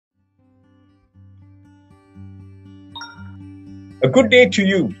A good day to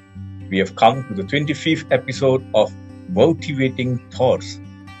you. We have come to the 25th episode of Motivating Thoughts.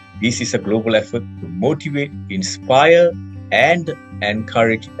 This is a global effort to motivate, inspire, and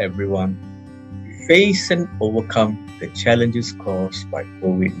encourage everyone to face and overcome the challenges caused by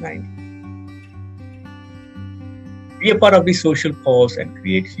COVID-19. Be a part of this social cause and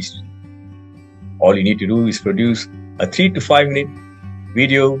create history. All you need to do is produce a 3 to 5 minute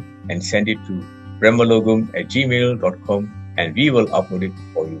video and send it to brahmalogam@gmail.com and we will upload it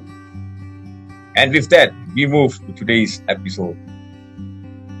for you. And with that, we move to today's episode.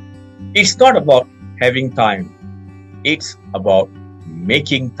 It's not about having time. It's about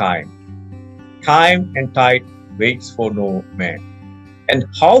making time. Time and tide waits for no man. And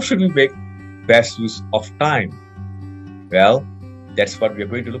how should we make best use of time? Well, that's what we're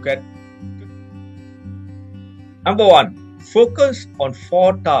going to look at. Number 1, focus on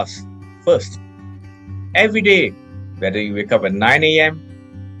 4 tasks first. Every day, whether you wake up at 9 a.m.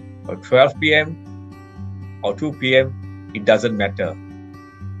 or 12 p.m. or 2 p.m., it doesn't matter.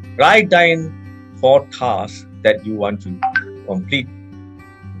 Write down 4 tasks that you want to complete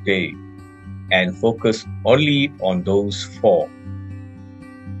today and focus only on those 4.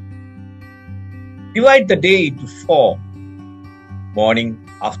 Divide the day into 4: morning,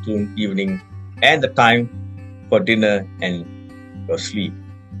 afternoon, evening, and the time for dinner and your sleep.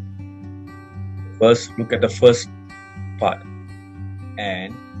 First, look at the first part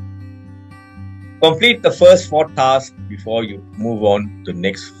and complete the first 4 tasks before you move on to the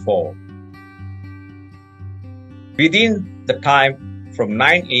next 4. Within the time from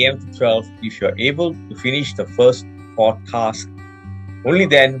 9 a.m. to 12, if you are able to finish the first 4 tasks, only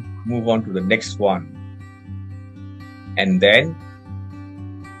then move on to the next one. And then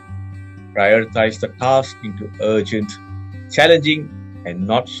prioritize the tasks into urgent, challenging, and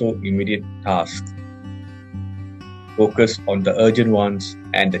not so immediate tasks. Focus on the urgent ones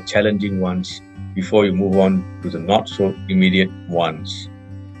and the challenging ones before you move on to the not so immediate ones.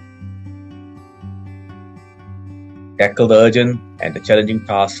 Tackle the urgent and the challenging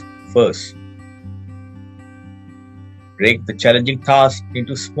tasks first. Break the challenging task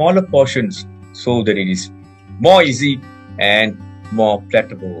into smaller portions so that it is more easy and more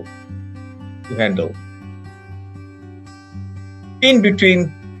palatable to handle. In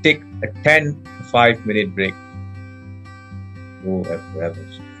between, take a 10 to 5 minute break. You have to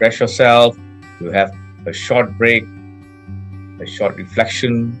refresh yourself, you have a short break, a short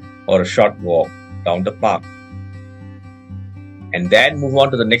reflection, or a short walk down the park. And then move on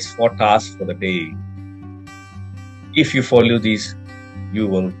to the next 4 tasks for the day. If you follow these, you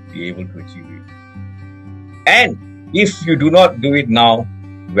will be able to achieve it. And if you do not do it now,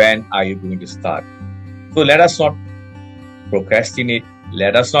 when are you going to start? So let us not procrastinate.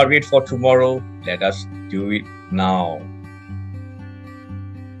 Let us not wait for tomorrow. Let us do it now.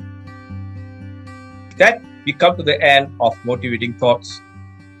 With that, we come to the end of Motivating Thoughts,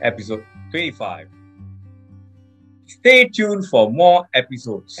 episode 25. Stay tuned for more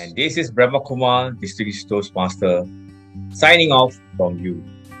episodes. And this is Brahmakumar, Distinguished Toastmaster, signing off from you.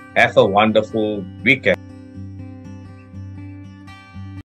 Have a wonderful weekend.